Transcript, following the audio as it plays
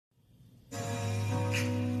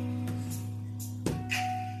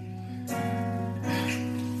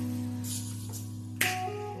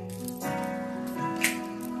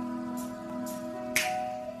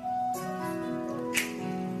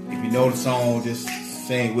you know the song, just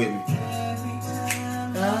sing with me.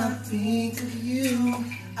 I think of you,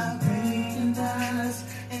 I recognize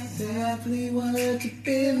exactly what you've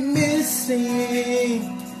been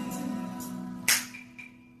missing.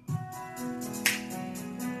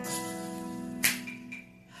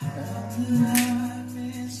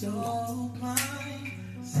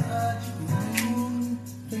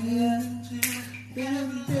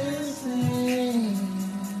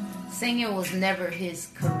 Singing was never his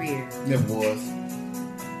career. Never was.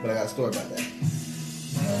 But I got a story about that.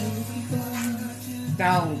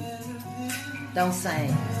 Don't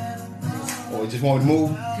sing. Or just want to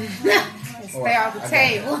move? Stay off the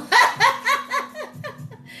table.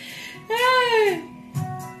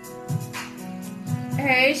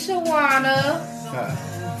 Hey, Shawana.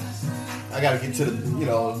 I gotta get to the,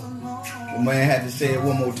 the man had to say it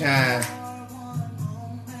one more time.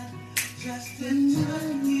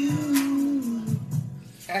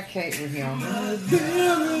 I can't with him.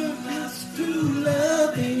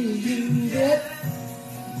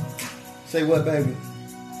 Say what, baby?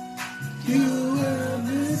 You will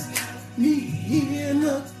miss me in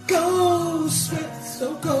a cold sweat,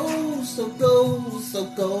 so cold, so cold, so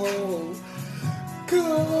cold,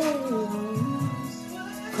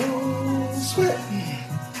 cold sweat.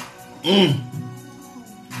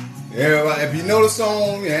 Everybody, if you know the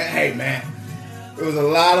song, hey man, it was a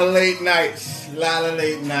lot of late nights,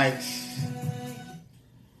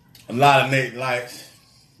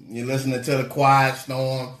 You're listening to the Quiet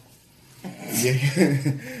Storm.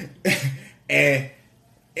 And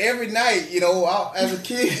every night, as a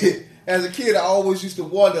kid, I always used to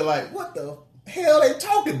wonder, like, what the hell they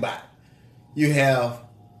talking about? You have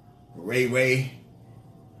Ray Ray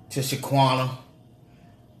to Shaquana,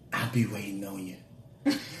 I'll be waiting on you.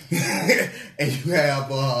 And you have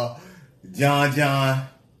John,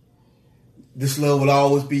 this love will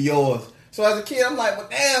always be yours. So as a kid, I'm like, well,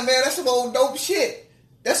 damn, man, that's some old dope shit.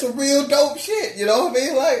 That's some real dope shit, you know what I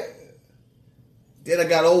mean? Like, then I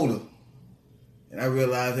got older, and I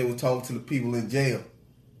realized they were talking to the people in jail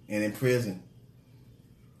and in prison.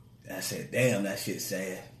 And I said, damn, that shit's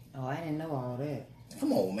sad. Oh, I didn't know all that.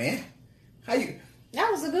 Come on, man. How you...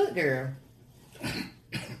 That was a good girl.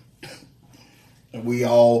 And we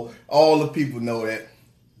all the people know that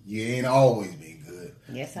you ain't always been good.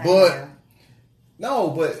 Yes, I but know. No,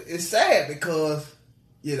 but it's sad because,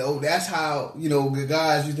 that's how, the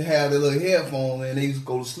guys used to have their little headphones and they used to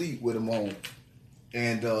go to sleep with them on.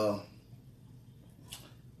 And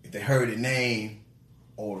if they heard a name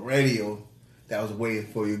on the radio, that was a way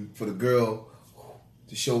for the girl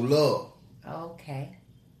to show love. Okay.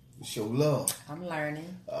 To show love. I'm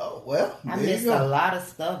learning. Oh, well, I missed a lot of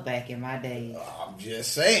stuff back in my days. I'm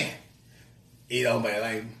just saying. Man,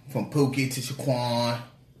 like from Pookie to Shaquan.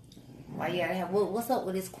 Why you gotta have, what's up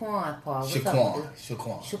with this Quan part? Shaquan.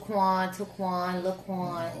 Shaquan, Taquan,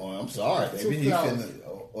 Laquan. Oh, I'm sorry, baby. Too He close.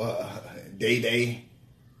 finna, Day.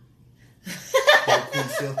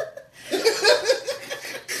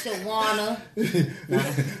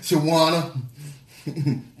 Shawana.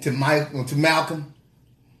 to Malcolm.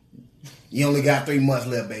 You only got 3 months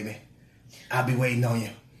left, baby. I'll be waiting on you.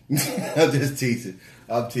 I'm just teasing.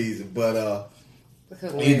 But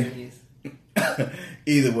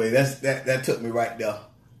either way, that took me right there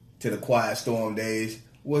to the Quiet Storm days.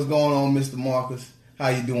 What's going on, Mr. Marcus? How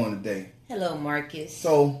you doing today? Hello, Marcus.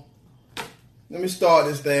 So, let me start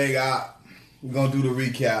this thing out. We're going to do the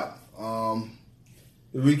recap.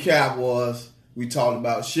 The recap was we talked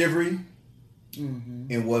about chivalry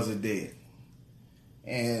and was it dead?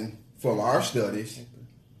 And from our studies,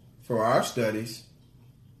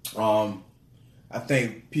 I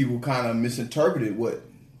think people kind of misinterpreted what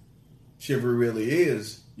chivalry really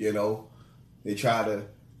is. They try to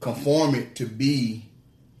conform it to be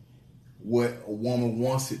what a woman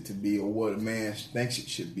wants it to be or what a man thinks it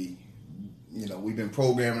should be. We've been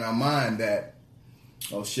programming our mind that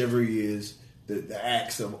chivalry is the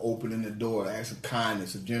acts of opening the door, the acts of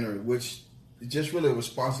kindness, of generosity, which is just really a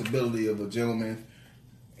responsibility of a gentleman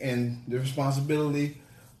and the responsibility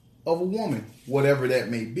of a woman, whatever that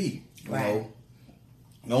may be. Right.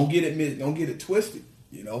 Don't get it twisted.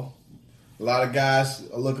 A lot of guys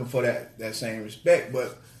are looking for that same respect,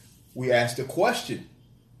 but we ask the question,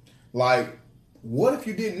 like, what if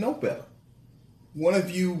you didn't know better? What if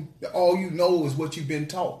all you know is what you've been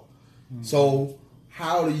taught? Mm-hmm. So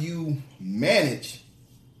how do you manage?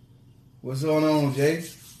 What's going on, Jay?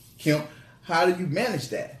 Kim, how do you manage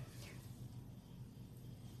that?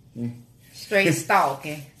 Straight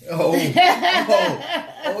stalking. It's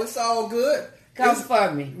all good. Come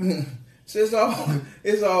for me. So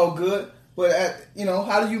it's all good. But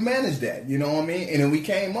how do you manage that? You know what I mean? And then we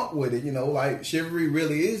came up with it. Like chivalry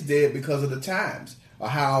really is dead because of the times, or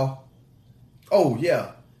how. Oh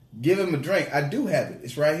yeah, give him a drink. I do have it.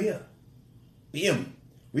 It's right here. Bim.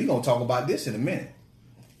 We gonna talk about this in a minute,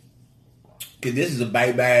 cause this is a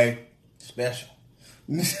baby special.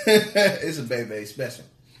 It's a baby special.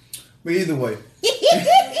 But either way,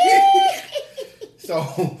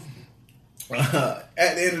 so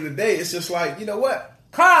at the end of the day, it's just like, you know what?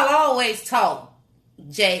 Carl always talk,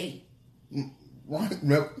 Jay.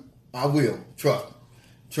 I will.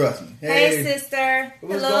 Trust me. Hey sister.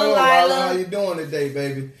 What's Hello, going on, Lila? Lila. How you doing today,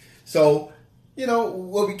 baby? So,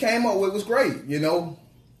 what we came up with was great.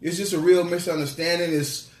 It's just a real misunderstanding.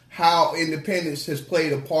 It's how independence has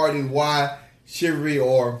played a part in why chivalry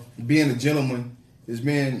or being a gentleman has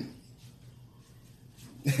been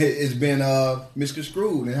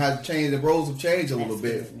misconstrued, and how the roles have changed a little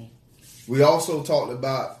bit. We also talked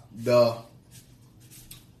about the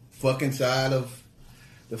fucking side of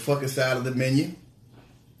the menu.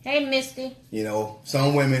 Hey, Misty.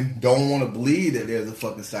 Some women don't want to believe that there's a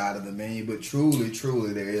fucking side of the menu, but truly,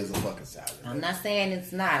 truly, there is a fucking side of the menu. I'm not saying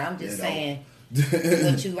it's not. I'm just saying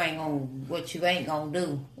what you ain't gonna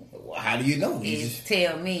do. Well, how do you know? Is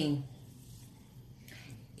tell me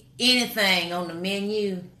anything on the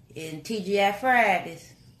menu in TGI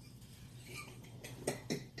Fridays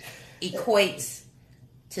equates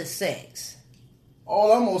to sex.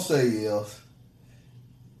 All I'm gonna say is,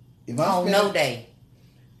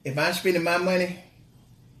 if I'm spending my money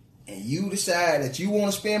and you decide that you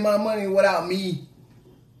want to spend my money without me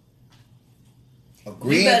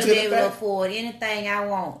agreeing you better to be the able to fact, afford anything I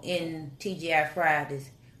want in TGI Fridays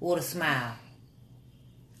with a smile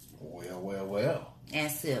well.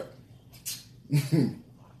 and sip.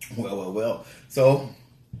 well. So,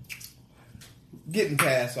 getting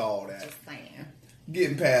past all that. Just saying.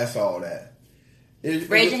 Getting past all that.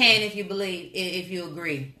 Raise your hand if you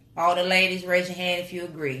agree. All the ladies, raise your hand if you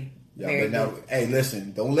agree. Very good. Hey,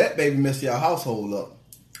 listen, don't let baby mess your household up.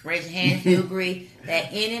 Raise your hand if you agree that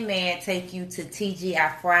any man take you to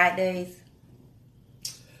TGI Fridays.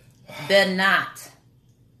 Better not.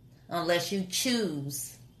 Unless you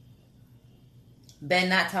choose. Better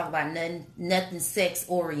not talk about nothing sex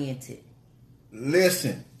oriented.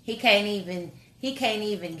 Listen. He can't even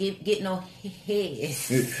get no head.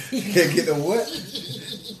 He can't get no what?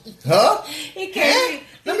 Huh? He can't.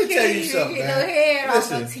 Let me tell you something, get man. no head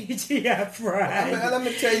off Listen. of TGI Fridays. Let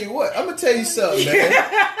me tell you what. I'm gonna tell you something, man.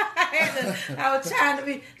 I was trying to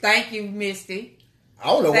be. Thank you, Misty. I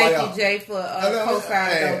don't know why y'all. Thank you, Jay, for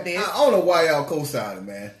co-signing on this. I don't know why y'all co-signing,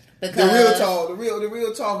 man. Because the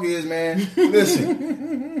real talk is, man.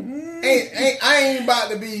 Listen, I ain't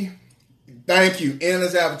about to be. Thank you,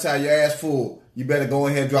 endless appetite. Your ass full. You better go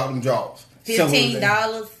ahead and drop them jaws.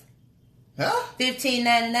 $15. Huh?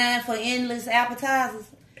 $15.99 for endless appetizers.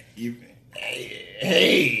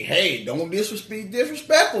 Hey! Don't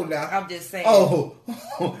disrespectful now. I'm just saying. Oh,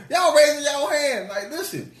 y'all raising y'all hand. Like,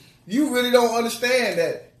 listen, you really don't understand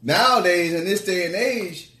that nowadays in this day and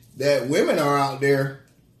age that women are out there,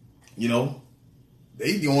 they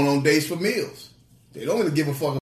going on dates for meals. They don't really give a fuck